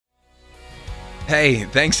Hey,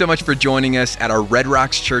 thanks so much for joining us at our Red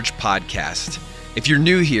Rocks Church podcast. If you're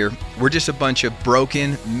new here, we're just a bunch of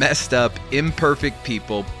broken, messed up, imperfect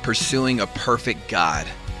people pursuing a perfect God.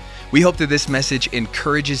 We hope that this message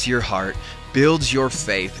encourages your heart, builds your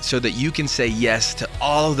faith so that you can say yes to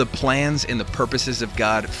all of the plans and the purposes of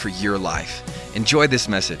God for your life. Enjoy this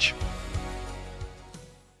message.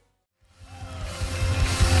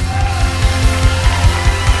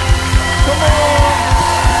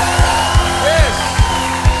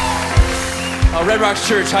 Red Rocks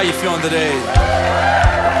Church, how you feeling today?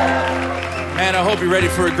 Man, I hope you're ready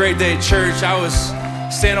for a great day at church. I was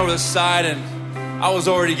standing over the side and I was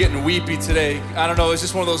already getting weepy today. I don't know, it's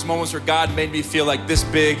just one of those moments where God made me feel like this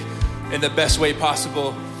big in the best way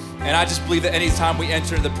possible. And I just believe that anytime we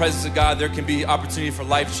enter into the presence of God, there can be opportunity for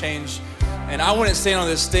life change. And I wouldn't stand on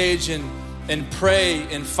this stage and pray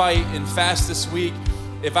and fight and fast this week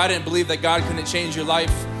if I didn't believe that God couldn't change your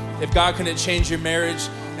life, if God couldn't change your marriage.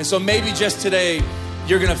 And so maybe just today,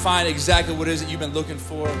 you're going to find exactly what it is that you've been looking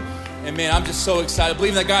for. And man, I'm just so excited,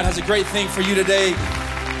 believing that God has a great thing for you today.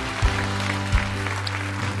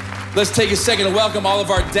 Let's take a second to welcome all of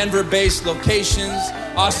our Denver-based locations,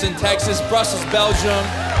 Austin, Texas, Brussels, Belgium,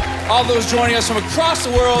 all those joining us from across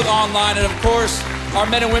the world online, and of course, our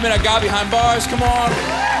men and women at God Behind Bars. Come on.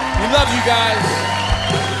 We love you guys.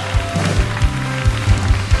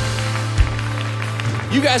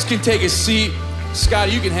 You guys can take a seat.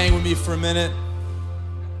 Scotty, you can hang with me for a minute.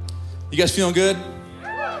 You guys feeling good?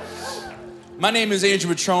 My name is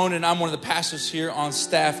Andrew Matrone, and I'm one of the pastors here on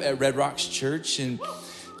staff at Red Rocks Church. And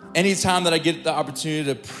anytime that I get the opportunity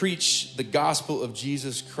to preach the gospel of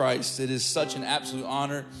Jesus Christ, it is such an absolute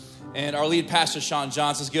honor. And our lead pastor, Sean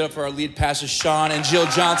Johnson, let's give it up for our lead pastor, Sean and Jill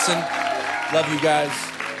Johnson. Love you guys.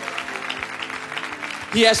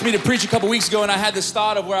 He asked me to preach a couple weeks ago, and I had this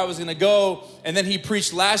thought of where I was going to go. And then he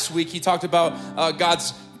preached last week. He talked about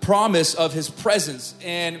God's promise of his presence.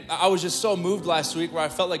 And I was just so moved last week where I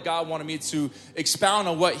felt like God wanted me to expound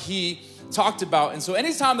on what he talked about. And so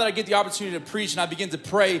anytime that I get the opportunity to preach and I begin to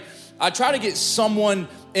pray, I try to get someone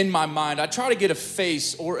in my mind. I try to get a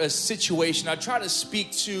face or a situation. I try to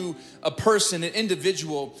speak to a person, an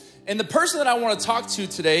individual. And the person that I want to talk to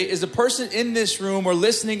today is a person in this room or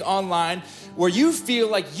listening online where you feel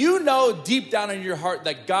like you know deep down in your heart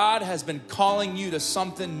that God has been calling you to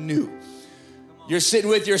something new. You're sitting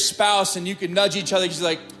with your spouse and you can nudge each other. You're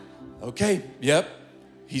like, okay, yep,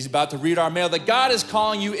 he's about to read our mail. That God is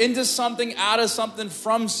calling you into something, out of something,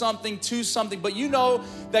 from something, to something. But you know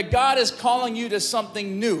that God is calling you to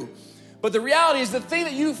something new. But the reality is the thing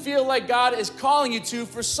that you feel like God is calling you to,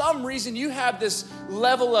 for some reason, you have this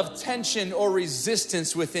level of tension or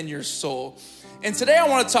resistance within your soul. And today I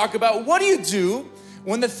want to talk about what do you do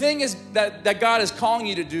when the thing is that God is calling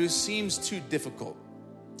you to do seems too difficult?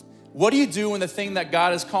 What do you do when the thing that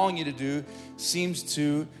God is calling you to do seems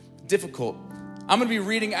too difficult? I'm going to be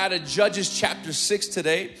reading out of Judges chapter 6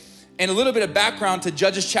 today. And a little bit of background to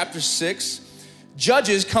Judges chapter 6.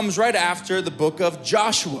 Judges comes right after the book of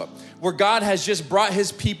Joshua, where God has just brought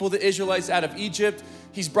his people, the Israelites, out of Egypt.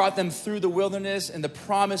 He's brought them through the wilderness and the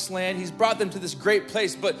promised land. He's brought them to this great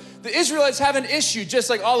place. But the Israelites have an issue, just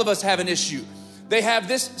like all of us have an issue. They have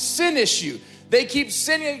this sin issue. They keep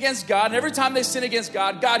sinning against God. And every time they sin against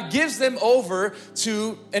God, God gives them over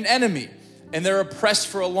to an enemy. And they're oppressed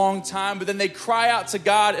for a long time. But then they cry out to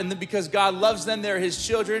God. And then because God loves them, they're his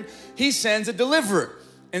children, he sends a deliverer.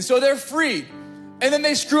 And so they're free. And then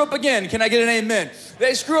they screw up again. Can I get an amen?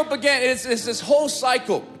 They screw up again. It's this whole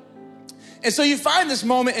cycle. And so you find this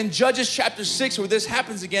moment in Judges chapter 6 where this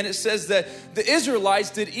happens again. It says that the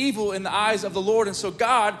Israelites did evil in the eyes of the Lord. And so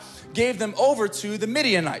God gave them over to the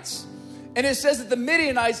Midianites. And it says that the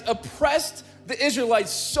Midianites oppressed the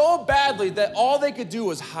Israelites so badly that all they could do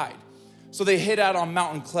was hide. So they hid out on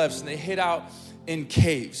mountain clefts and they hid out in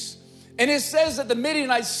caves. And it says that the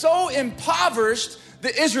Midianites so impoverished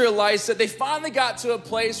the Israelites that they finally got to a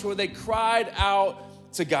place where they cried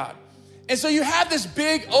out to God. And so you have this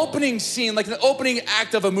big opening scene, like the opening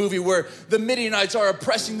act of a movie where the Midianites are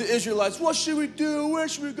oppressing the Israelites. What should we do? Where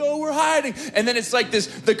should we go? We're hiding. And then it's like this,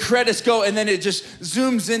 the credits go, and then it just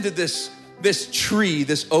zooms into this tree,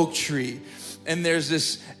 this oak tree. And there's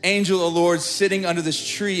this angel of the Lord sitting under this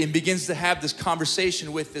tree and begins to have this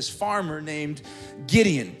conversation with this farmer named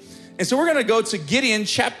Gideon. And so we're going to go to Gideon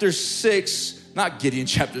chapter 6, not Gideon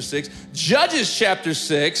chapter 6, Judges chapter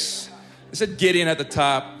 6. I said Gideon at the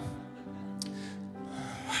top.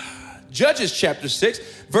 Judges chapter 6,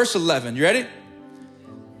 verse 11. You ready?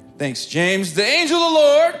 Thanks, James. The angel of the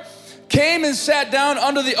Lord came and sat down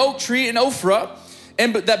under the oak tree in Ophrah,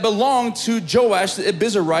 and that belonged to Joash the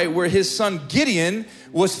Abiezrite, where his son Gideon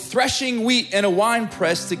was threshing wheat in a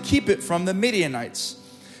winepress to keep it from the Midianites.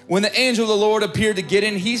 When the angel of the Lord appeared to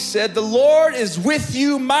Gideon, he said, "The Lord is with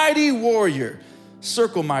you, mighty warrior."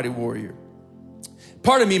 Circle mighty warrior.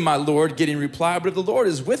 "Pardon me, my Lord," Gideon replied, "but if the Lord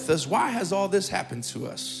is with us, why has all this happened to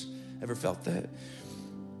us?" Ever felt that?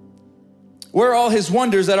 "Where are all his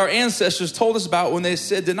wonders that our ancestors told us about when they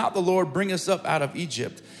said, 'Did not the Lord bring us up out of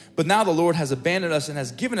Egypt?' But now the Lord has abandoned us and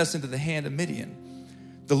has given us into the hand of Midian."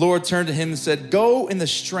 The Lord turned to him and said, "Go in the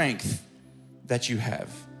strength that you have."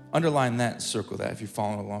 Underline that and circle that if you're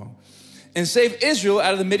following along. "And save Israel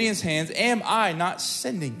out of the Midian's hands. Am I not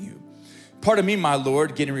sending you?" "Pardon me, my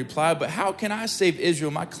Lord," Gideon replied, "but how can I save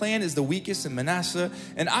Israel? My clan is the weakest in Manasseh,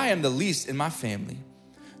 and I am the least in my family."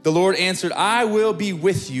 The Lord answered, "I will be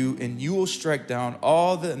with you, and you will strike down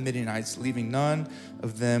all the Midianites, leaving none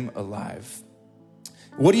of them alive."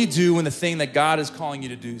 What do you do when the thing that God is calling you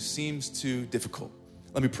to do seems too difficult?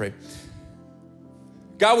 Let me pray.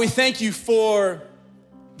 God, we thank you for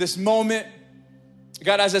this moment.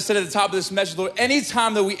 God, as I said at the top of this message, Lord,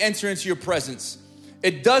 anytime that we enter into your presence,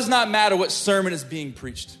 it does not matter what sermon is being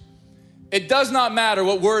preached. It does not matter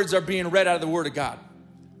what words are being read out of the Word of God.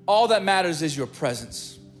 All that matters is your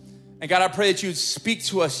presence. And God, I pray that you would speak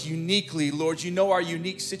to us uniquely, Lord. You know our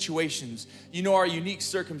unique situations. You know our unique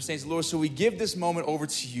circumstances, Lord. So we give this moment over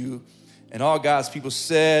to you. And all God's people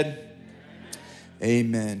said,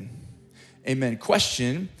 amen. Amen.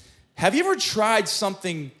 Question, have you ever tried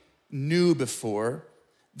something new before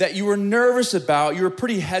that you were nervous about, you were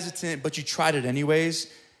pretty hesitant, but you tried it anyways,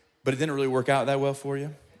 but it didn't really work out that well for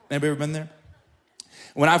you? Anybody ever been there?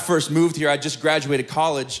 When I first moved here, I just graduated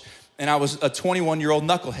college, and I was a 21-year-old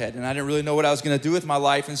knucklehead, and I didn't really know what I was going to do with my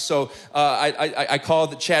life. And so I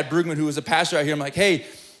called Chad Brugman, who was a pastor out here. I'm like, "Hey,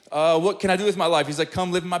 what can I do with my life?" He's like,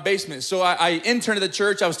 "Come live in my basement." So I interned at the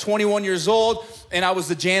church. I was 21 years old, and I was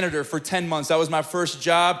the janitor for 10 months. That was my first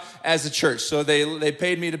job as a church. So they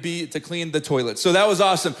paid me to clean the toilet. So that was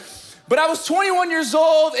awesome. But I was 21 years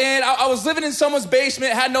old, and I was living in someone's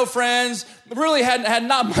basement, had no friends, really had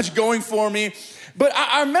not much going for me. But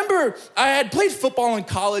I remember I had played football in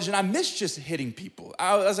college, and I missed just hitting people.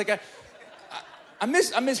 I was like, I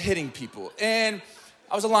miss hitting people. And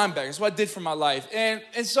I was a linebacker. That's what I did for my life.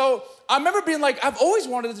 And so I remember being like, I've always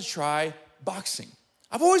wanted to try boxing.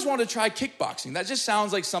 I've always wanted to try kickboxing. That just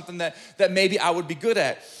sounds like something that maybe I would be good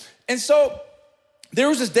at. And so there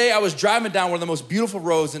was this day I was driving down one of the most beautiful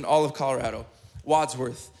roads in all of Colorado,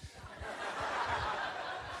 Wadsworth.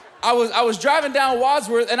 I was driving down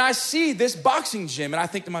Wadsworth, and I see this boxing gym, and I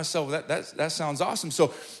think to myself, that sounds awesome.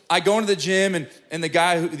 So I go into the gym, and the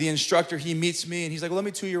guy, the instructor, he meets me, and he's like, "Well, let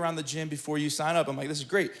me tour you around the gym before you sign up." I'm like, "This is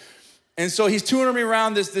great." And so he's touring me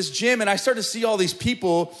around this gym, and I start to see all these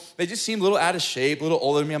people. They just seem a little out of shape, a little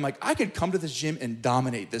older than me. I'm like, I could come to this gym and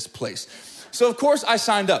dominate this place. So, of course, I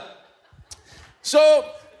signed up. So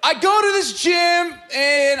I go to this gym,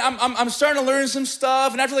 and I'm starting to learn some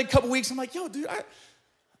stuff, and after like a couple weeks, I'm like, "Yo, dude,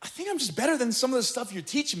 I think I'm just better than some of the stuff you're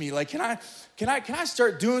teaching me. Like, can I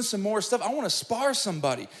start doing some more stuff? I want to spar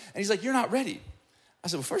somebody." And he's like, "You're not ready." I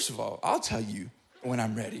said, "Well, first of all, I'll tell you when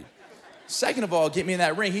I'm ready. Second of all, get me in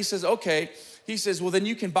that ring." He says, "Okay." He says, "Well, then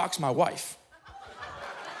you can box my wife."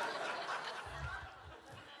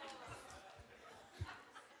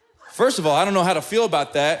 First of all, I don't know how to feel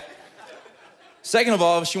about that. Second of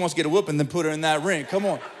all, if she wants to get a whooping, then put her in that ring. Come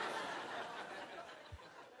on.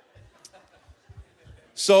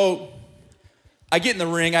 So I get in the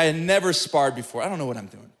ring. I had never sparred before. I don't know what I'm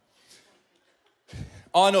doing.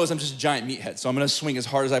 All I know is I'm just a giant meathead, so I'm gonna swing as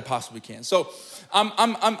hard as I possibly can. So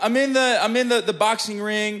I'm in the boxing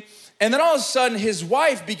ring, and then all of a sudden his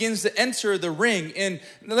wife begins to enter the ring. And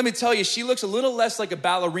let me tell you, she looks a little less like a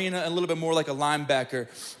ballerina and a little bit more like a linebacker.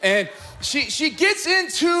 And she gets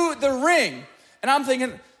into the ring, and I'm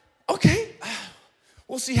thinking, okay,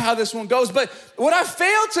 we'll see how this one goes. But what I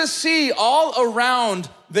failed to see all around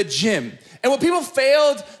the gym, and what people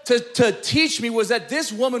failed to teach me, was that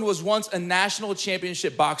this woman was once a national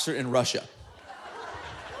championship boxer in Russia.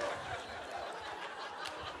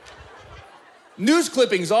 News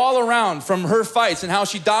clippings all around from her fights and how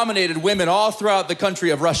she dominated women all throughout the country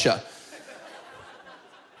of Russia.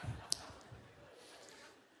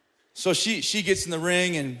 So she gets in the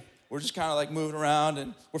ring, and we're just kind of like moving around,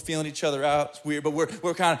 and we're feeling each other out. It's weird, but we're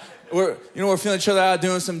feeling each other out,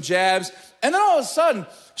 doing some jabs. And then all of a sudden,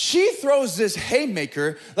 she throws this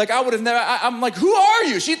haymaker like I would have never. I'm like, "Who are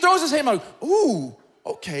you?" She throws this haymaker. I'm like, "Ooh,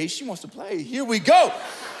 okay, she wants to play. Here we go."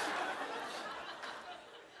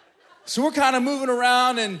 So we're kind of moving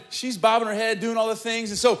around, and she's bobbing her head, doing all the things.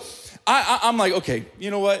 And so I'm like, okay, you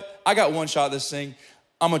know what? I got one shot at this thing.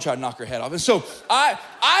 I'm gonna try to knock her head off. And so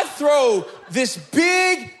I throw this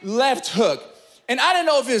big left hook. And I didn't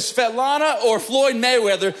know if it was Svetlana or Floyd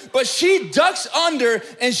Mayweather, but she ducks under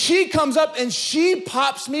and she comes up and she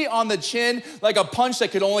pops me on the chin like a punch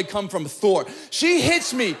that could only come from Thor. She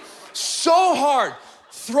hits me so hard,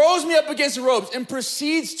 throws me up against the ropes, and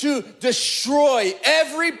proceeds to destroy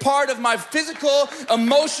every part of my physical,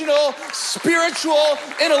 emotional, spiritual,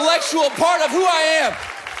 intellectual part of who I am.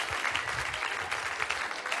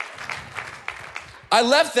 I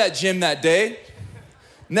left that gym that day.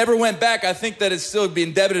 Never went back. I think that it's still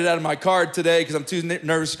being debited out of my card today because I'm too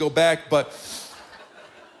nervous to go back. But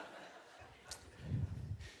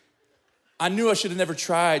I knew I should have never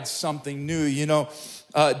tried something new. You know,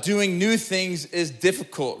 doing new things is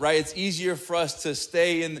difficult, right? It's easier for us to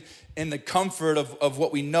stay in the comfort of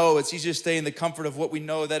what we know. It's easier to stay in the comfort of what we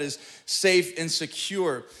know that is safe and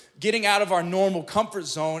secure. Getting out of our normal comfort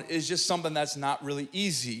zone is just something that's not really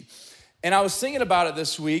easy. And I was thinking about it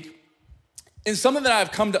this week. And something that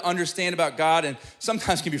I've come to understand about God, and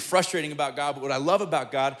sometimes can be frustrating about God, but what I love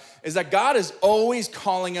about God is that God is always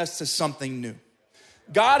calling us to something new.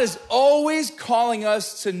 God is always calling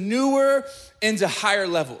us to newer and to higher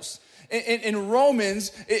levels. In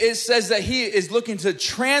Romans, it says that he is looking to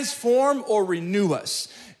transform or renew us.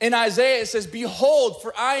 In Isaiah, it says, behold,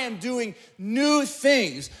 for I am doing new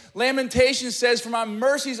things. Lamentations says, for my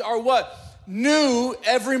mercies are what? New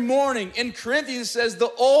every morning. In Corinthians, it says,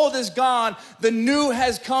 the old is gone, the new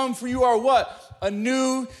has come, for you are what? A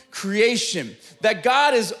new creation. That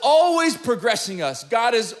God is always progressing us.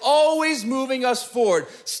 God is always moving us forward.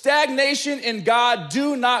 Stagnation and God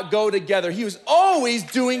do not go together. He was always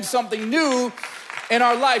doing something new in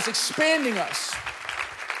our lives, expanding us.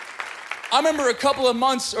 I remember a couple of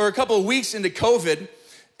months or a couple of weeks into COVID,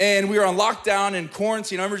 and we were on lockdown and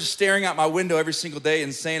quarantine. I remember just staring out my window every single day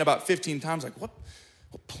and saying about 15 times, like, what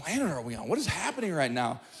planet are we on? What is happening right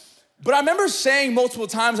now? But I remember saying multiple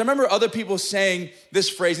times, I remember other people saying this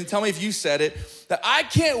phrase, and tell me if you said it, that I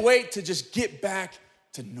can't wait to just get back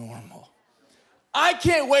to normal. I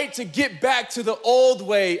can't wait to get back to the old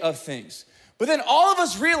way of things. But then all of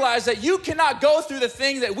us realize that you cannot go through the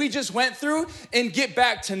thing that we just went through and get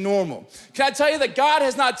back to normal. Can I tell you that God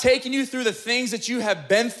has not taken you through the things that you have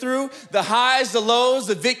been through, the highs, the lows,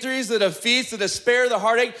 the victories, the defeats, the despair, the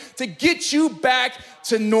heartache, to get you back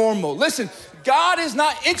to normal. Listen, God is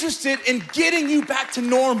not interested in getting you back to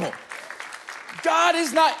normal. God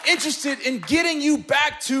is not interested in getting you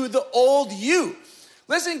back to the old you.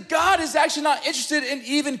 Listen, God is actually not interested in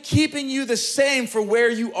even keeping you the same for where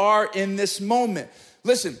you are in this moment.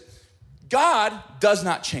 Listen, God does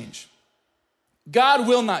not change. God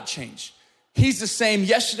will not change. He's the same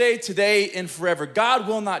yesterday, today, and forever. God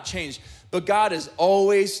will not change, but God is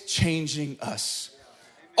always changing us.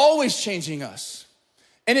 Always changing us.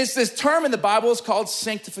 And it's this term in the Bible is called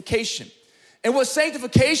sanctification. And what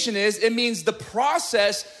sanctification is, it means the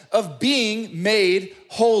process of being made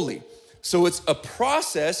holy. So it's a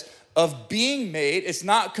process of being made. It's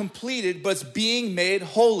not completed, but it's being made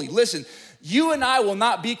holy. Listen, you and I will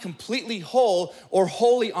not be completely whole or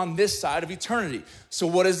holy on this side of eternity. So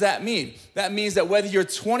what does that mean? That means that whether you're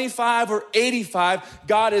 25 or 85,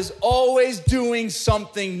 God is always doing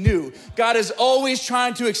something new. God is always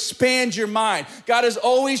trying to expand your mind. God is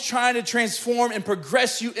always trying to transform and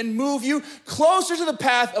progress you and move you closer to the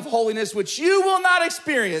path of holiness, which you will not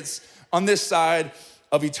experience on this side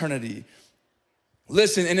of eternity.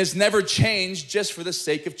 Listen, and it's never changed just for the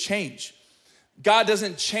sake of change. God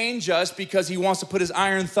doesn't change us because he wants to put his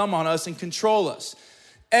iron thumb on us and control us.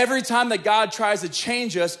 Every time that God tries to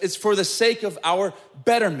change us, it's for the sake of our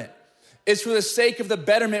betterment. It's for the sake of the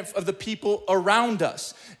betterment of the people around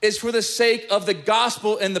us. It's for the sake of the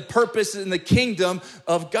gospel and the purpose and the kingdom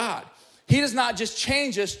of God. He does not just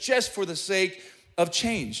change us just for the sake of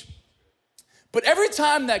change. But every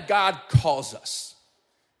time that God calls us,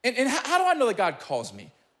 and how do I know that God calls me?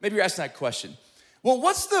 Maybe you're asking that question. Well,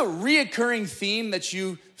 what's the reoccurring theme that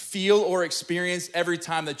you feel or experience every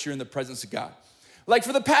time that you're in the presence of God? Like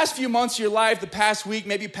for the past few months of your life, the past week,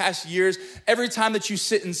 maybe past years, every time that you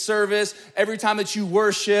sit in service, every time that you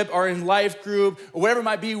worship or in life group or whatever it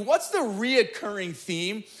might be, what's the reoccurring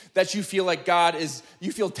theme that you feel like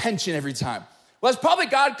you feel tension every time? Well, it's probably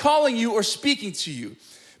God calling you or speaking to you.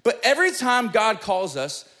 But every time God calls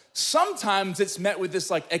us, sometimes it's met with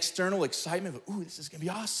this like external excitement of, ooh, this is gonna be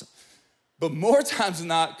awesome. But more times than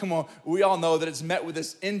not, come on, we all know that it's met with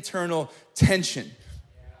this internal tension.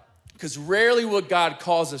 Because rarely what God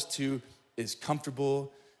calls us to is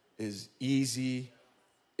comfortable, is easy,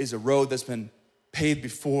 is a road that's been paved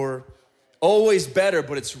before. Always better,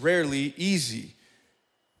 but it's rarely easy.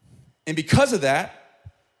 And because of that,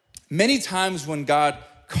 Many times when God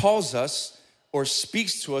calls us or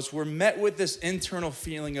speaks to us, we're met with this internal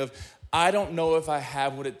feeling of, I don't know if I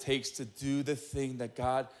have what it takes to do the thing that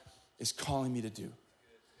God is calling me to do.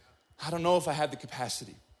 I don't know if I have the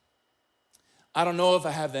capacity. I don't know if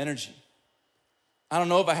I have the energy. I don't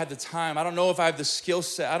know if I have the time. I don't know if I have the skill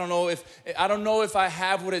set. I don't know if I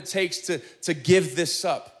have what it takes to give this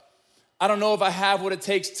up. I don't know if I have what it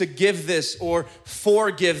takes to give this or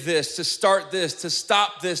forgive this, to start this, to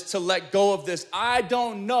stop this, to let go of this. I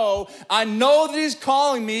don't know. I know that he's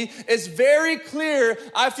calling me. It's very clear.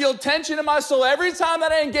 I feel tension in my soul every time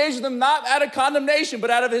that I engage with him, not out of condemnation,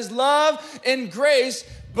 but out of his love and grace.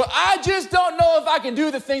 But I just don't know if I can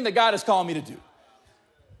do the thing that God is calling me to do.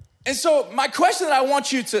 And so my question that I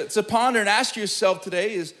want you to ponder and ask yourself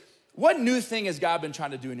today is, what new thing has God been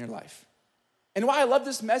trying to do in your life? And why I love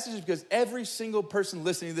this message is because every single person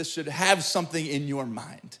listening to this should have something in your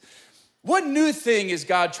mind. What new thing is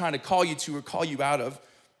God trying to call you to or call you out of?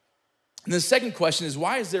 And the second question is,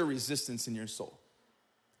 why is there resistance in your soul?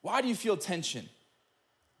 Why do you feel tension?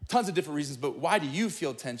 Tons of different reasons, but why do you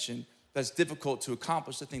feel tension that's difficult to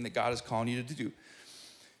accomplish the thing that God is calling you to do?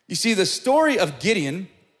 You see, the story of Gideon,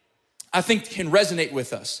 I think, can resonate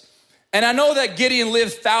with us. And I know that Gideon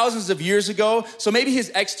lived thousands of years ago, so maybe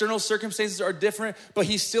his external circumstances are different, but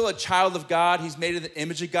he's still a child of God. He's made in the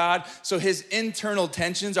image of God, so his internal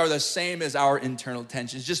tensions are the same as our internal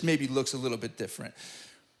tensions, just maybe looks a little bit different.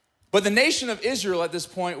 But the nation of Israel at this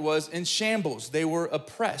point was in shambles. They were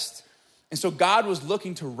oppressed. And so God was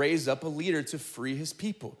looking to raise up a leader to free his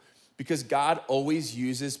people, because God always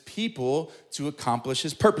uses people to accomplish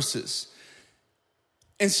his purposes.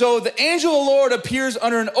 And so the angel of the Lord appears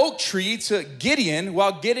under an oak tree to Gideon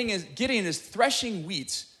while Gideon is threshing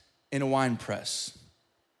wheat in a wine press.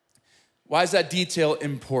 Why is that detail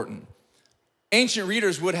important? Ancient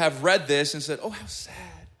readers would have read this and said, oh, how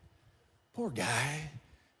sad. Poor guy,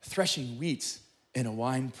 threshing wheat in a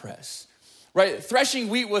wine press. Right? Threshing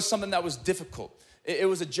wheat was something that was difficult. It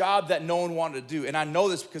was a job that no one wanted to do. And I know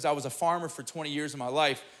this because I was a farmer for 20 years of my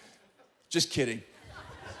life. Just kidding.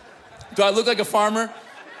 Do I look like a farmer?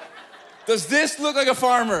 Does this look like a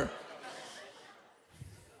farmer?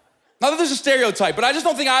 Not that there's a stereotype, but I just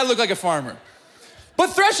don't think I look like a farmer.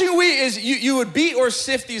 But threshing wheat is, you would beat or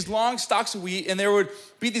sift these long stalks of wheat, and there would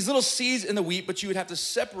be these little seeds in the wheat, but you would have to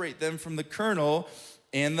separate them from the kernel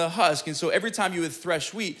and the husk. And so every time you would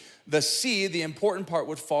thresh wheat, the seed, the important part,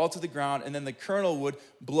 would fall to the ground, and then the kernel would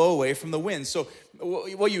blow away from the wind. So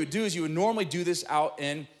what you would do is you would normally do this out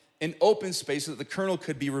in an open space so that the kernel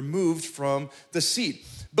could be removed from the seed.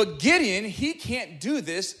 But Gideon, he can't do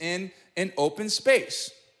this in an open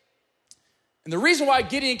space. And the reason why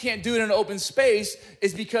Gideon can't do it in an open space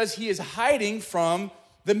is because he is hiding from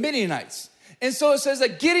the Midianites. And so it says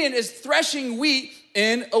that Gideon is threshing wheat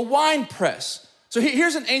in a wine press. So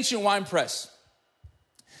here's an ancient wine press.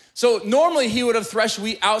 So normally he would have threshed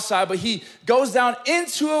wheat outside, but he goes down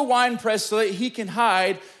into a wine press so that he can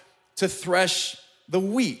hide to thresh the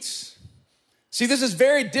wheat. See, this is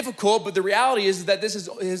very difficult, but the reality is that this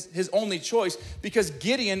is his only choice because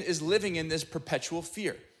Gideon is living in this perpetual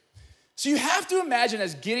fear. So you have to imagine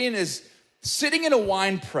as Gideon is sitting in a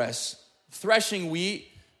wine press, threshing wheat,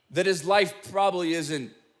 that his life probably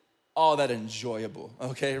isn't all that enjoyable,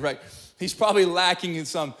 okay, right? He's probably lacking in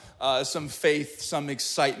some faith, some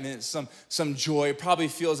excitement, some joy, probably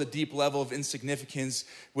feels a deep level of insignificance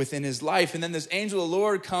within his life. And then this angel of the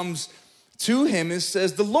Lord comes to him and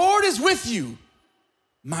says, the Lord is with you,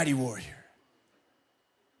 mighty warrior.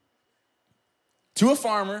 To a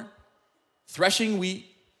farmer, threshing wheat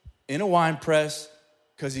in a wine press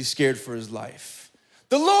because he's scared for his life.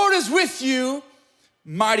 The Lord is with you,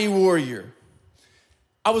 mighty warrior.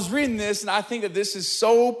 I was reading this and I think that this is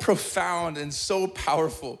so profound and so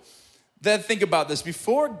powerful. That think about this.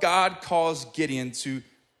 Before God calls Gideon to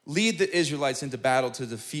lead the Israelites into battle to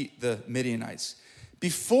defeat the Midianites,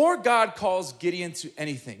 before God calls Gideon to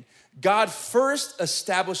anything, God first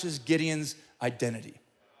establishes Gideon's identity.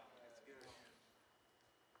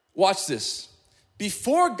 Watch this.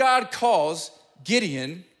 Before God calls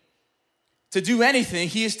Gideon to do anything,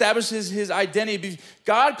 he establishes his identity.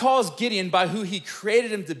 God calls Gideon by who he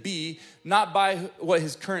created him to be, not by what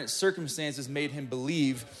his current circumstances made him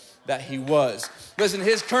believe that he was. Listen,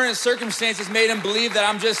 his current circumstances made him believe that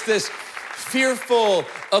I'm just this fearful,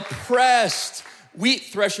 oppressed wheat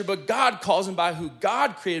thresher, but God calls him by who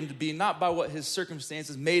God created him to be, not by what his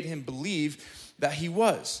circumstances made him believe that he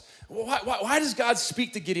was. Why does God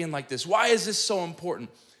speak to Gideon like this? Why is this so important?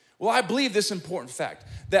 Well, I believe this important fact,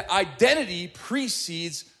 that identity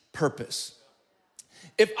precedes purpose.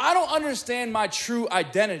 If I don't understand my true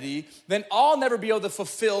identity, then I'll never be able to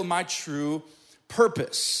fulfill my true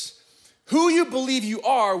purpose. Who you believe you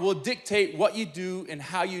are will dictate what you do and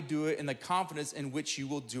how you do it and the confidence in which you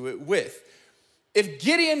will do it with. If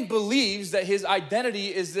Gideon believes that his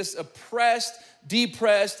identity is this oppressed,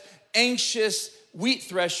 depressed, anxious wheat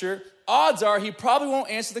thresher, odds are he probably won't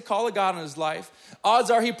answer the call of God in his life.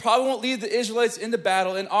 Odds are he probably won't lead the Israelites into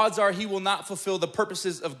battle, and odds are he will not fulfill the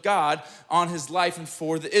purposes of God on his life and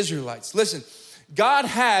for the Israelites. Listen, God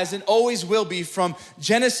has and always will be, from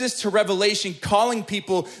Genesis to Revelation, calling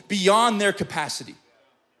people beyond their capacity.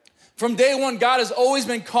 From day one, God has always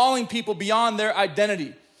been calling people beyond their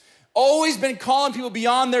identity. Always been calling people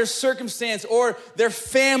beyond their circumstance or their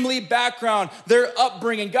family background, their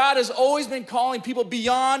upbringing. God has always been calling people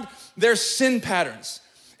beyond their sin patterns.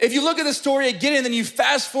 If you look at the story of Gideon, then you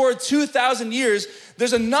fast forward 2,000 years,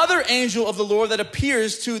 there's another angel of the Lord that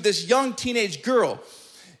appears to this young teenage girl.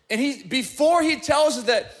 And before he tells her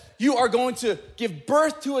that you are going to give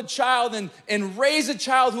birth to a child and raise a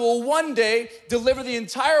child who will one day deliver the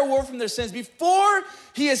entire world from their sins, before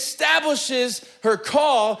he establishes her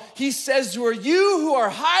call, he says to her, you who are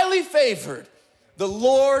highly favored, the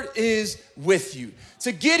Lord is with you.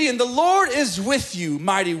 To Gideon, the Lord is with you,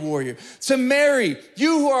 mighty warrior. To Mary,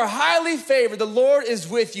 you who are highly favored, the Lord is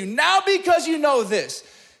with you. Now because you know this,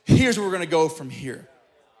 here's where we're gonna go from here.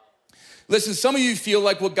 Listen, some of you feel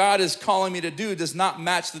like what God is calling me to do does not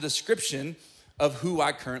match the description of who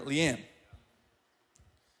I currently am.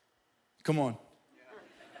 Come on.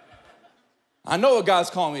 I know what God's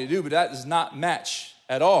calling me to do, but that does not match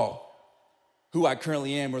at all who I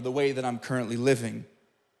currently am or the way that I'm currently living.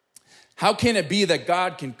 How can it be that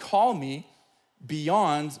God can call me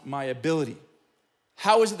beyond my ability?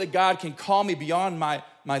 How is it that God can call me beyond my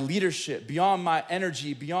leadership, beyond my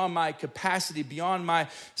energy, beyond my capacity, beyond my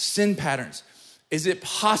sin patterns? Is it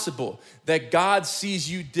possible that God sees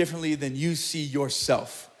you differently than you see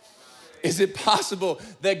yourself? Is it possible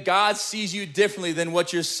that God sees you differently than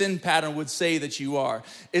what your sin pattern would say that you are?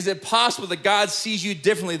 Is it possible that God sees you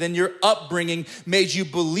differently than your upbringing made you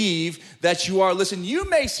believe that you are? Listen, you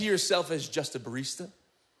may see yourself as just a barista,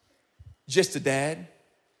 just a dad,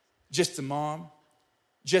 just a mom,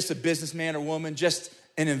 just a businessman or woman, just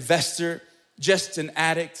an investor, just an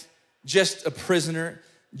addict, just a prisoner,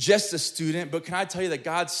 just a student. But can I tell you that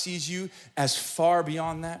God sees you as far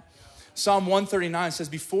beyond that? Psalm 139 says,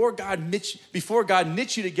 before God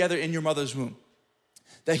knit you together in your mother's womb,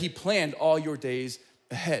 that he planned all your days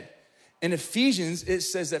ahead. In Ephesians, it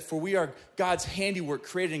says that for we are God's handiwork,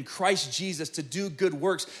 created in Christ Jesus to do good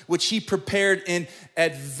works, which he prepared in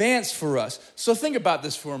advance for us. So think about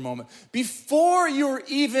this for a moment. Before you were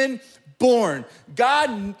even born,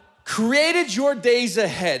 God created your days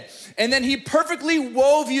ahead, and then he perfectly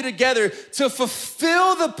wove you together to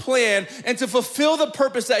fulfill the plan and to fulfill the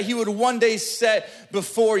purpose that he would one day set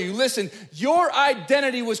before you. Listen, your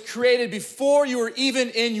identity was created before you were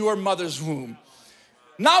even in your mother's womb.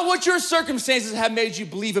 Not what your circumstances have made you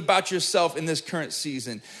believe about yourself in this current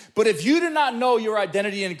season. But if you do not know your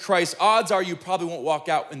identity in Christ, odds are you probably won't walk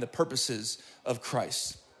out in the purposes of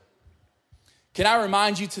Christ. Can I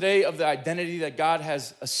remind you today of the identity that God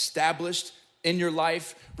has established in your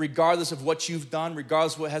life, regardless of what you've done,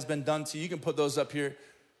 regardless of what has been done to you? You can put those up here.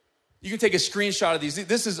 You can take a screenshot of these.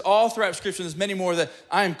 This is all throughout Scripture. There's many more. That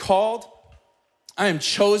I am called, I am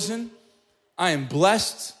chosen, I am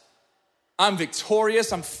blessed, I'm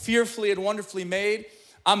victorious, I'm fearfully and wonderfully made,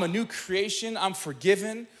 I'm a new creation, I'm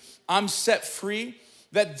forgiven, I'm set free.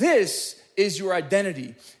 That this is your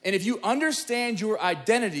identity. And if you understand your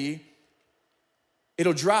identity,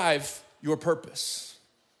 it'll drive your purpose.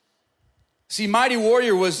 See, Mighty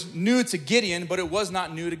Warrior was new to Gideon, but it was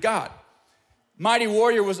not new to God. Mighty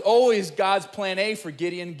Warrior was always God's plan A for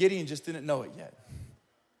Gideon. Gideon just didn't know it yet.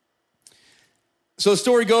 So the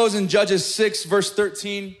story goes in Judges 6, verse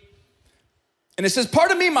 13. And it says,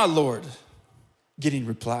 "Pardon me, my Lord," Gideon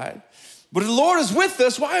replied. "But if the Lord is with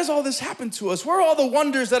us, why has all this happened to us? Where are all the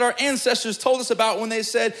wonders that our ancestors told us about when they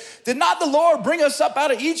said, 'Did not the Lord bring us up out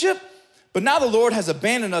of Egypt?' But now the Lord has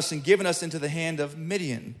abandoned us and given us into the hand of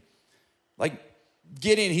Midian." Like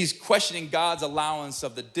Gideon, he's questioning God's allowance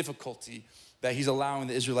of the difficulty that he's allowing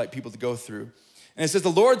the Israelite people to go through. And it says, the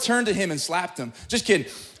Lord turned to him and slapped him. Just kidding.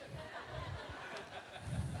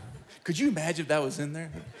 Could you imagine if that was in there?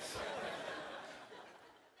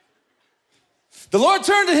 The Lord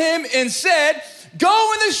turned to him and said,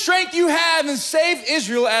 "Go in the strength you have and save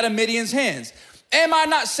Israel out of Midian's hands. Am I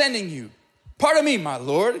not sending you?" "Pardon me, my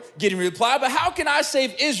Lord," Gideon replied, "but how can I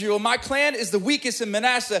save Israel? My clan is the weakest in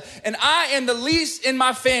Manasseh, and I am the least in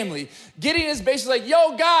my family." Gideon is basically like,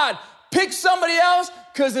 "Yo, God, Pick somebody else,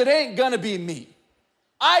 because it ain't gonna be me.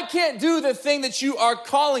 I can't do the thing that you are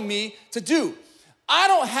calling me to do. I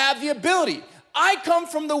don't have the ability. I come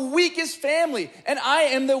from the weakest family, and I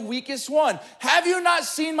am the weakest one. Have you not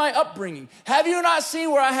seen my upbringing? Have you not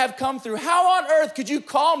seen where I have come through? How on earth could you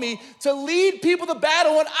call me to lead people to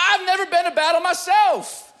battle when I've never been to battle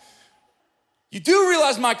myself? You do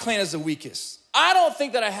realize my clan is the weakest. I don't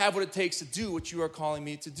think that I have what it takes to do what you are calling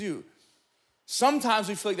me to do. Sometimes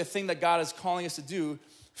we feel like the thing that God is calling us to do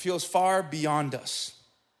feels far beyond us.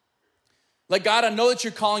 Like, God, I know that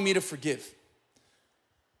you're calling me to forgive.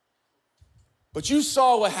 But you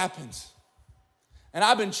saw what happened. And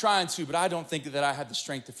I've been trying to, but I don't think that I have the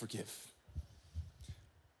strength to forgive.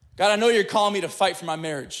 God, I know you're calling me to fight for my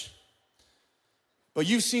marriage. But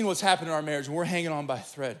you've seen what's happened in our marriage, and we're hanging on by a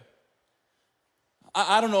thread.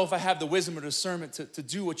 I don't know if I have the wisdom or discernment to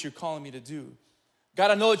do what you're calling me to do. God,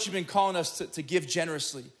 I know that you've been calling us to give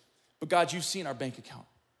generously. But God, you've seen our bank account.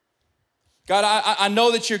 God, I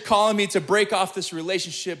know that you're calling me to break off this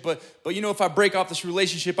relationship, but you know, if I break off this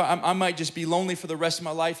relationship, I might just be lonely for the rest of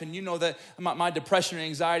my life. And you know that my depression and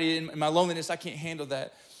anxiety and my loneliness, I can't handle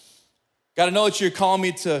that. God, I know that you're calling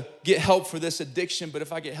me to get help for this addiction, but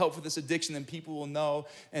if I get help for this addiction, then people will know,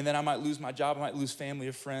 and then I might lose my job, I might lose family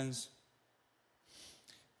or friends.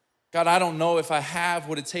 God, I don't know if I have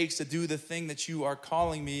what it takes to do the thing that you are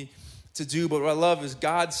calling me to do, but what I love is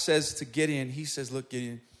God says to Gideon, he says, look,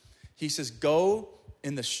 Gideon, he says, go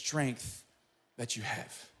in the strength that you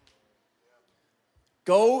have.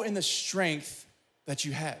 Go in the strength that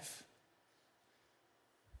you have.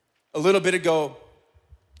 A little bit ago,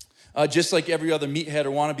 just like every other meathead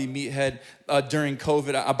or wannabe meathead during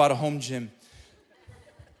COVID, I bought a home gym.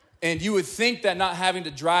 And you would think that not having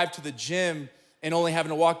to drive to the gym and only having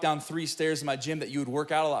to walk down 3 stairs in my gym that you would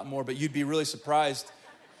work out a lot more, but you'd be really surprised.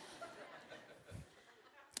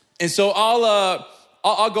 And so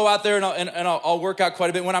I'll go out there and I'll work out quite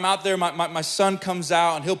a bit. When I'm out there, my son comes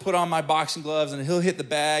out and he'll put on my boxing gloves and he'll hit the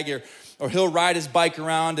bag or he'll ride his bike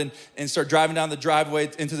around and start driving down the driveway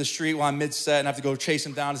into the street while I'm mid-set and I have to go chase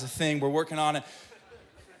him down as a thing. We're working on it.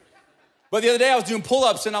 But the other day I was doing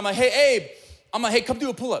pull-ups and I'm like, hey, Abe, hey, come do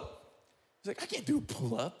a pull-up. He's like, I can't do a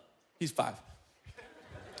pull-up. He's 5.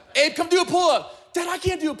 Abe, come do a pull-up. Dad, I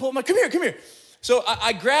can't do a pull-up. I'm like, come here. So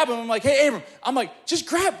I grab him. I'm like, hey, Abram. I'm like, just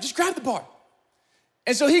grab the bar.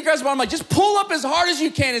 And so he grabs the bar. I'm like, just pull up as hard as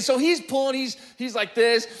you can. And so he's pulling. He's like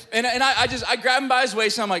this. And I grab him by his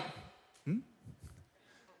waist. And I'm like,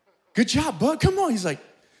 good job, bud. Come on. He's like,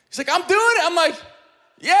 I'm doing it. I'm like,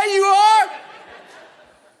 yeah, you are.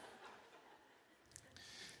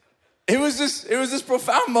 It was this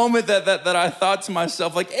profound moment that I thought to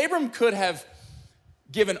myself, like, Abram could have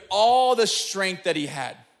given all the strength that he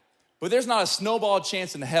had, but there's not a snowball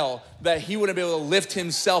chance in hell that he wouldn't be able to lift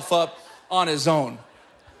himself up on his own.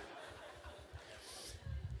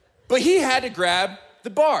 But he had to grab the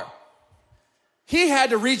bar. He had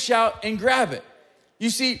to reach out and grab it. You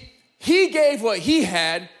see, he gave what he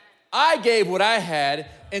had, I gave what I had,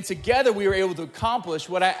 and together we were able to accomplish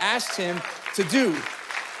what I asked him to do.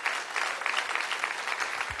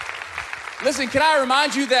 Listen, can I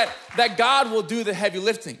remind you that God will do the heavy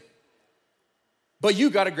lifting, but you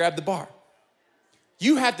got to grab the bar.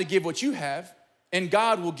 You have to give what you have, and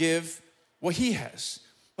God will give what he has.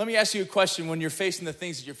 Let me ask you a question. When you're facing the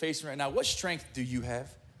things that you're facing right now, what strength do you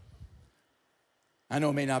have? I know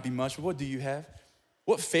it may not be much, but what do you have?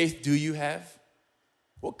 What faith do you have?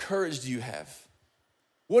 What courage do you have?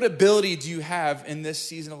 What ability do you have in this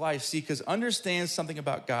season of life? See, because understand something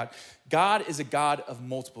about God. God is a God of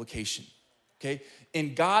multiplication. Okay?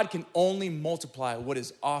 And God can only multiply what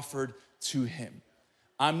is offered to him.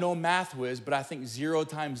 I'm no math whiz, but I think 0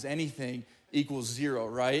 times anything equals 0,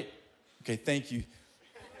 right? Okay, thank you.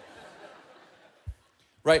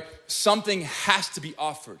 Right? Something has to be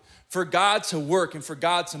offered. For God to work and for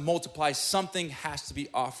God to multiply, something has to be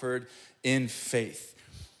offered in faith.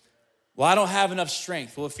 Well, I don't have enough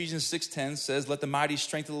strength. Well, Ephesians 6:10 says, let the mighty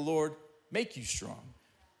strength of the Lord make you strong.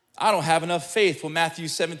 I don't have enough faith. Well, Matthew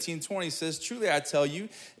 17:20 says, truly I tell you,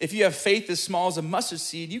 if you have faith as small as a mustard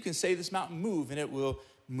seed, you can say this mountain move and it will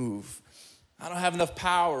move. I don't have enough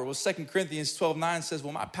power. Well, 2 Corinthians 12:9 says,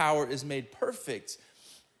 well, my power is made perfect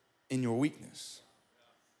in your weakness.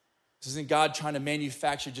 This isn't God trying to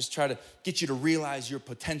manufacture, just try to get you to realize your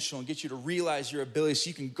potential and get you to realize your ability so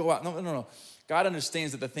you can go out. No. God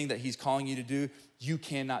understands that the thing that he's calling you to do, you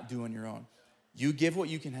cannot do on your own. You give what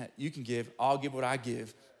you can give, I'll give what I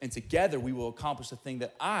give, and together we will accomplish the thing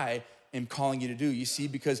that I am calling you to do. You see,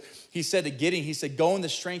 because he said to Gideon, he said, go in the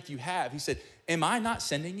strength you have. He said, am I not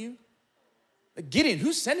sending you? Gideon,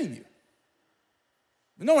 who's sending you?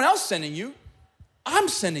 No one else sending you. I'm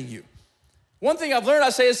sending you. One thing I've learned,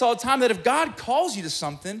 I say this all the time, that if God calls you to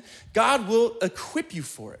something, God will equip you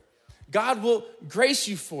for it. God will grace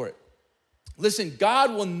you for it. Listen,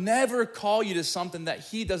 God will never call you to something that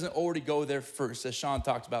he doesn't already go there first, as Sean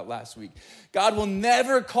talked about last week. God will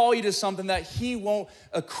never call you to something that he won't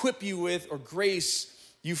equip you with or grace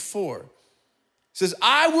you for. He says,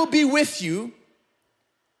 I will be with you.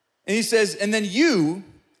 And he says, and then you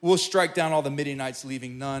will strike down all the Midianites,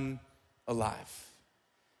 leaving none alive.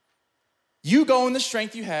 You go in the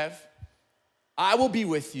strength you have. I will be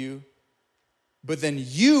with you. But then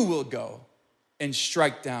you will go and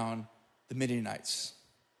strike down the Midianites.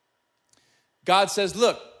 God says,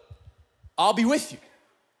 look, I'll be with you,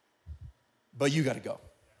 but you got to go.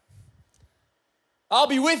 I'll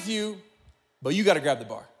be with you, but you got to grab the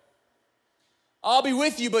bar. I'll be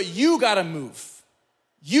with you, but you got to move.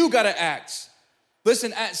 You got to act.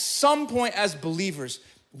 Listen, at some point as believers,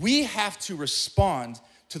 we have to respond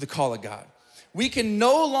to the call of God. We can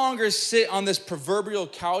no longer sit on this proverbial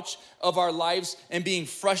couch of our lives and being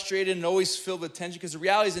frustrated and always filled with tension, because the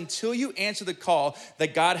reality is until you answer the call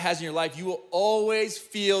that God has in your life, you will always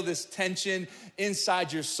feel this tension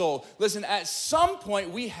inside your soul. Listen, at some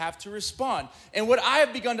point we have to respond. And what I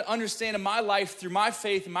have begun to understand in my life through my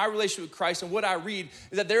faith and my relationship with Christ and what I read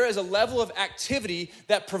is that there is a level of activity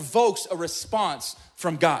that provokes a response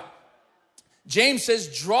from God. James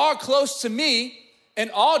says, draw close to me and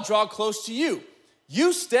I'll draw close to you.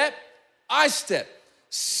 You step, I step.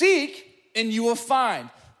 Seek, and you will find.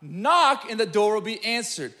 Knock, and the door will be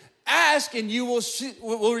answered. Ask, and you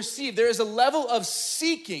will receive. There is a level of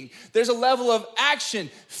seeking. There's a level of action.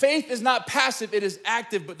 Faith is not passive, it is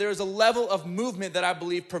active, but there is a level of movement that I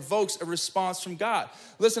believe provokes a response from God.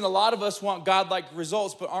 Listen, a lot of us want God-like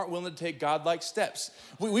results, but aren't willing to take God-like steps.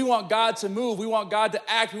 We want God to move. We want God to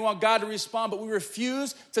act. We want God to respond, but we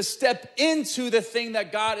refuse to step into the thing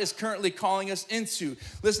that God is currently calling us into.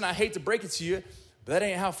 Listen, I hate to break it to you, but that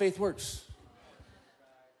ain't how faith works.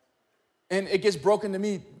 And it gets broken to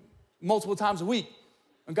me multiple times a week.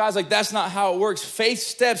 And God's like, that's not how it works. Faith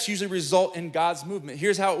steps usually result in God's movement.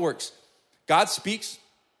 Here's how it works. God speaks,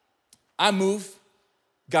 I move,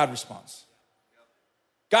 God responds.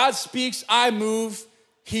 God speaks, I move,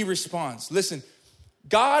 he responds. Listen,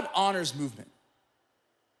 God honors movement.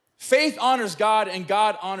 Faith honors God and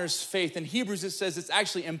God honors faith. In Hebrews, it says it's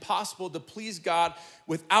actually impossible to please God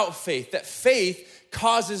without faith, that faith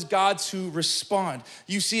causes God to respond.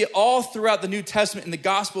 You see it all throughout the New Testament in the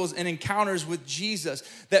Gospels and encounters with Jesus,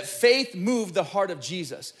 that faith moved the heart of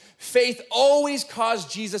Jesus. Faith always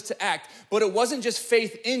caused Jesus to act, but it wasn't just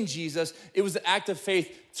faith in Jesus, it was the act of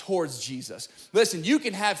faith towards Jesus. Listen, you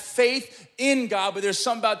can have faith in God, but there's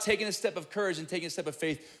something about taking a step of courage and taking a step of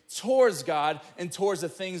faith towards God and towards the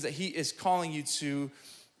things that he is calling you to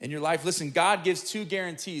in your life. Listen, God gives two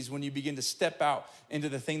guarantees when you begin to step out into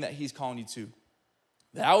the thing that he's calling you to.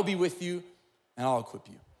 That I will be with you and I'll equip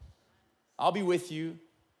you. I'll be with you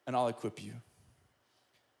and I'll equip you.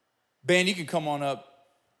 Ben, you can come on up.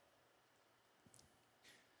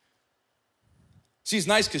 See, it's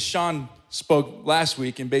nice because Sean spoke last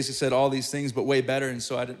week and basically said all these things, but way better. And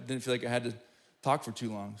so I didn't feel like I had to talk for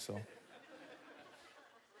too long, so.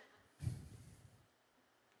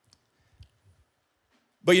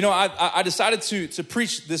 But you know, I decided to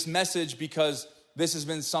preach this message because this has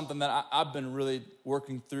been something that I've been really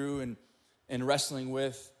working through and wrestling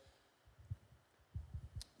with.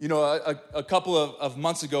 You know, a couple of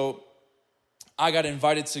months ago, I got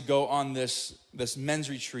invited to go on this men's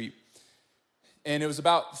retreat. And it was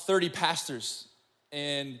about 30 pastors.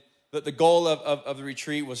 And the goal of the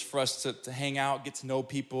retreat was for us to hang out, get to know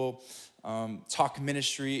people, talk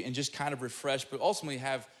ministry, and just kind of refresh, but ultimately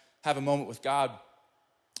have a moment with God.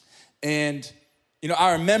 And, you know,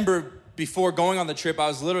 I remember before going on the trip, I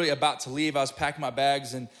was literally about to leave. I was packing my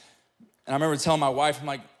bags, and I remember telling my wife, I'm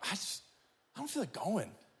like, I don't feel like going.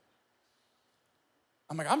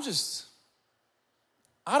 I'm like,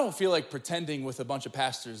 I don't feel like pretending with a bunch of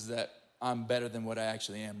pastors that I'm better than what I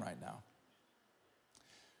actually am right now.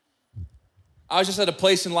 I was just at a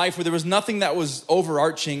place in life where there was nothing that was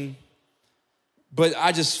overarching, but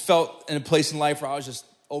I just felt in a place in life where I was just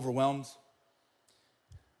overwhelmed.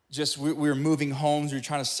 We were moving homes, we were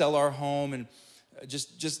trying to sell our home, and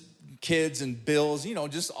just kids and bills, you know,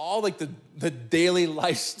 just all like the daily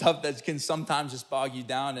life stuff that can sometimes just bog you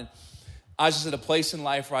down. And I was just at a place in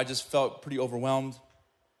life where I just felt pretty overwhelmed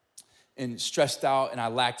and stressed out, and I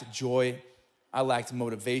lacked joy, I lacked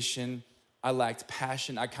motivation, I lacked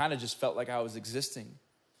passion. I kind of just felt like I was existing.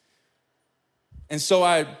 And so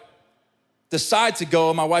I decide to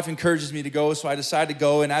go. My wife encourages me to go, so I decide to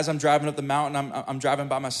go. And as I'm driving up the mountain, I'm driving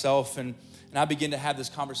by myself, and I begin to have this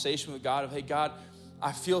conversation with God of, hey, God,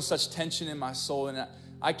 I feel such tension in my soul, and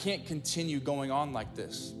I can't continue going on like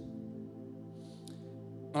this.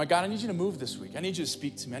 I'm like, God, I need you to move this week. I need you to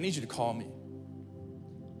speak to me. I need you to call me.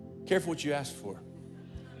 Careful what you ask for.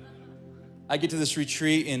 I get to this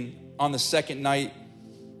retreat, and on the second night,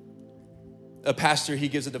 a pastor, he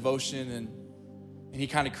gives a devotion, and he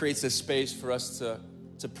kind of creates this space for us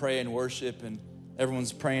to pray and worship, and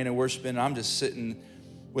everyone's praying and worshiping, and I'm just sitting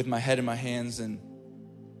with my head in my hands and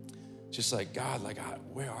just like, God,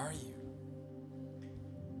 where are you?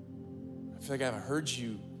 I feel like I haven't heard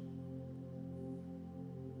you.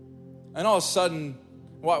 And all of a sudden,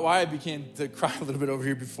 why I began to cry a little bit over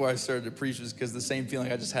here before I started to preach was because the same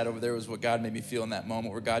feeling I just had over there was what God made me feel in that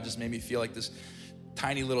moment, where God just made me feel like this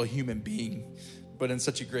tiny little human being, but in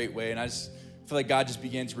such a great way. And I just feel like God just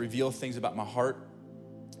began to reveal things about my heart,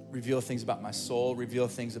 reveal things about my soul, reveal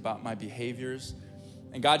things about my behaviors.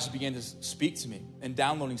 And God just began to speak to me and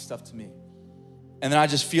downloading stuff to me. And then I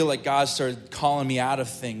just feel like God started calling me out of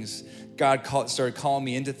things. God started calling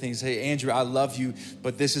me into things. Hey, Andrew, I love you,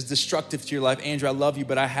 but this is destructive to your life. Andrew, I love you,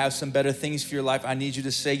 but I have some better things for your life. I need you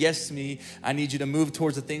to say yes to me. I need you to move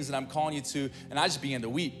towards the things that I'm calling you to. And I just began to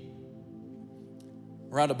weep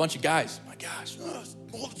around a bunch of guys. My gosh,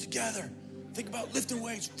 hold it together. Think about lifting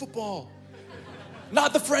weights, football.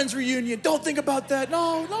 Not the friends reunion. Don't think about that.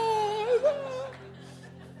 No.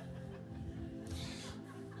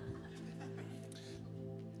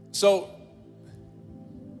 So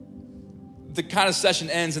the kind of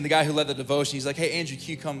session ends, and the guy who led the devotion, he's like, hey, Andrew,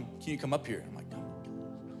 can you come up here? I'm like, no.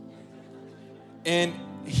 And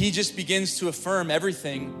he just begins to affirm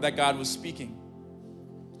everything that God was speaking.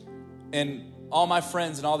 And all my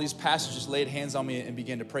friends and all these pastors just laid hands on me and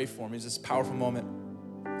began to pray for me. It was this powerful moment.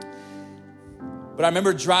 But I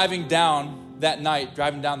remember driving down that night,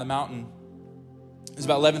 driving down the mountain. It was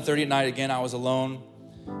about 11:30 at night. Again, I was alone.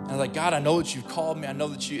 And I was like, God, I know that you've called me. I know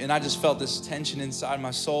that you, and I just felt this tension inside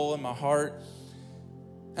my soul and my heart.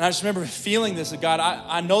 And I just remember feeling this, that God,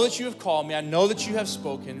 I know that you have called me. I know that you have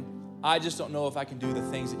spoken. I just don't know if I can do the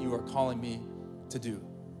things that you are calling me to do.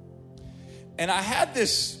 And I had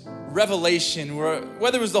this revelation where,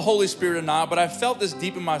 whether it was the Holy Spirit or not, but I felt this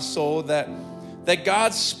deep in my soul that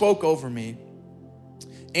God spoke over me.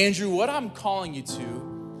 Andrew, what I'm calling you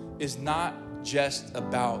to is not just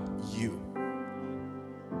about you.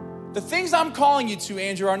 The things I'm calling you to,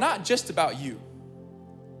 Andrew, are not just about you.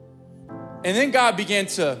 And then God began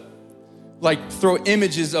to throw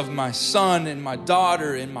images of my son and my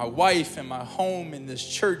daughter and my wife and my home and this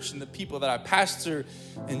church and the people that I pastor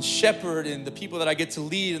and shepherd and the people that I get to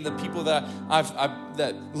lead and the people that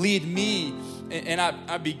that lead me. And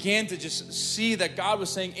I began to just see that God was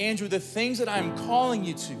saying, Andrew, the things that I'm calling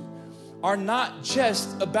you to are not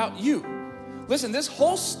just about you. Listen, this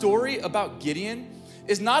whole story about Gideon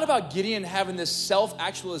is not about Gideon having this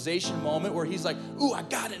self-actualization moment where he's like, ooh, I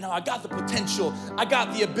got it now. I got the potential. I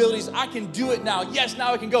got the abilities. I can do it now. Yes,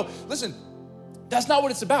 now I can go. Listen, that's not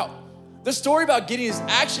what it's about. The story about Gideon is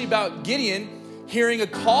actually about Gideon hearing a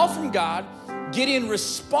call from God, Gideon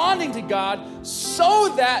responding to God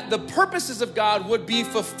so that the purposes of God would be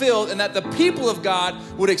fulfilled and that the people of God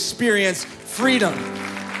would experience freedom.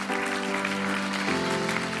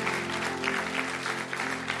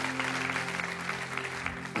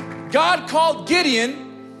 God called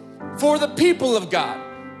Gideon for the people of God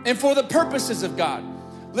and for the purposes of God.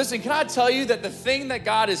 Listen, can I tell you that the thing that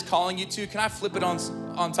God is calling you to, can I flip it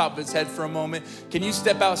on top of its head for a moment? Can you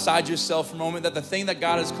step outside yourself for a moment? That the thing that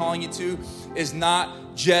God is calling you to is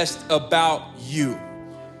not just about you.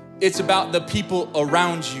 It's about the people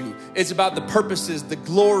around you. It's about the purposes, the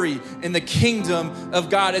glory, and the kingdom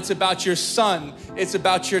of God. It's about your son. It's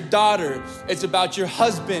about your daughter. It's about your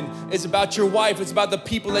husband. It's about your wife. It's about the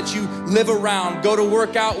people that you live around, go to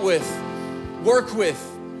work out with, work with.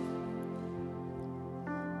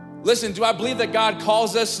 Listen, do I believe that God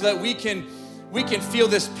calls us so that we can feel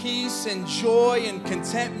this peace and joy and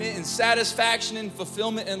contentment and satisfaction and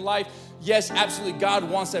fulfillment in life? Yes, absolutely. God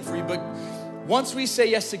wants that for you. But once we say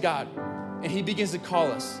yes to God and he begins to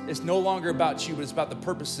call us, it's no longer about you, but it's about the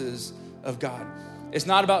purposes of God. It's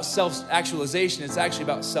not about self-actualization. It's actually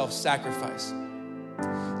about self-sacrifice.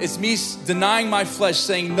 It's me denying my flesh,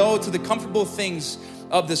 saying no to the comfortable things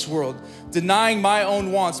of this world, denying my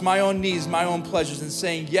own wants, my own needs, my own pleasures, and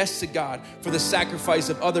saying yes to God for the sacrifice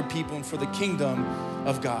of other people and for the kingdom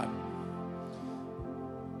of God.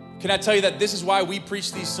 Can I tell you that this is why we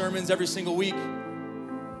preach these sermons every single week?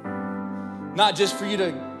 Not just for you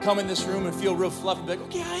to come in this room and feel real fluffy and be like,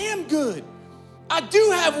 okay, I am good. I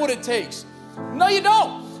do have what it takes. No, you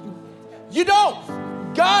don't. You don't.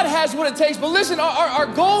 God has what it takes. But listen, our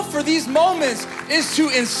goal for these moments is to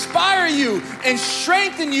inspire you and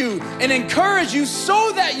strengthen you and encourage you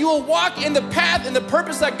so that you will walk in the path and the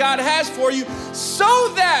purpose that God has for you,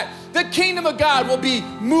 so that the kingdom of God will be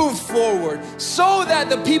moved forward, so that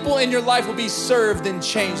the people in your life will be served and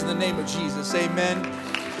changed in the name of Jesus. Amen.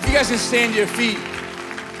 If you guys can stand to your feet.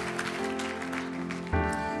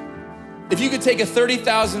 If you could take a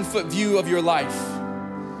 30,000-foot view of your life,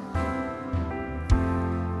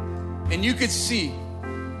 and you could see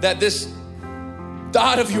that this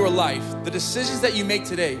dot of your life, the decisions that you make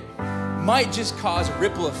today, might just cause a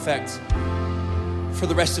ripple effect for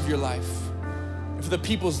the rest of your life and for the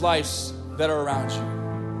people's lives that are around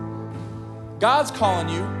you. God's calling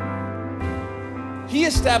you. He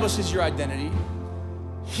establishes your identity.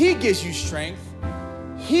 He gives you strength.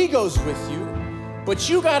 He goes with you, but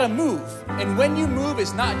you gotta move. And when you move,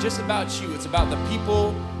 it's not just about you, it's about the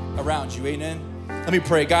people around you. Amen. Let me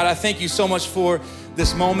pray. God, I thank you so much for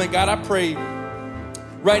this moment. God, I pray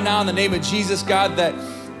right now in the name of Jesus, God, that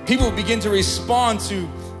people will begin to respond to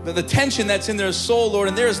the tension that's in their soul, Lord.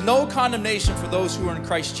 And there is no condemnation for those who are in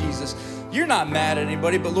Christ Jesus. You're not mad at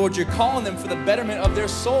anybody, but Lord, you're calling them for the betterment of their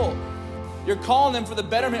soul. You're calling them for the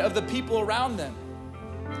betterment of the people around them.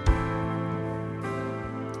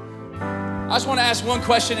 I just want to ask one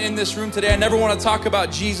question in this room today. I never want to talk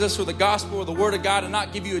about Jesus or the gospel or the word of God and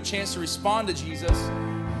not give you a chance to respond to Jesus.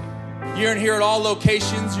 You're in here at all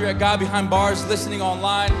locations. You're at God Behind Bars, listening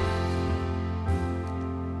online.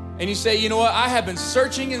 And you say, you know what? I have been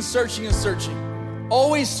searching and searching and searching.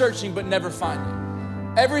 Always searching, but never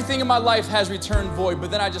finding. Everything in my life has returned void.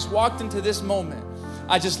 But then I just walked into this moment.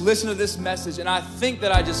 I just listened to this message, and I think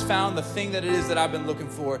that I just found the thing that it is that I've been looking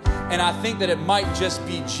for. And I think that it might just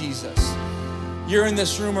be Jesus. You're in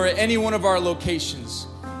this room or at any one of our locations,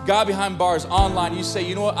 God Behind Bars, online, you say,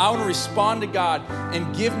 you know what, I want to respond to God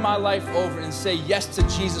and give my life over and say yes to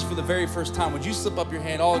Jesus for the very first time. Would you slip up your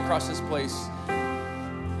hand all across this place?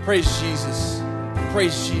 Praise Jesus.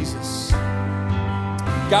 Praise Jesus.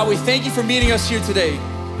 God, we thank you for meeting us here today.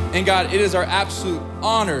 And God, it is our absolute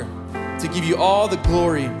honor to give you all the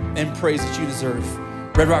glory and praise that you deserve.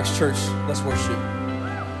 Red Rocks Church, let's worship.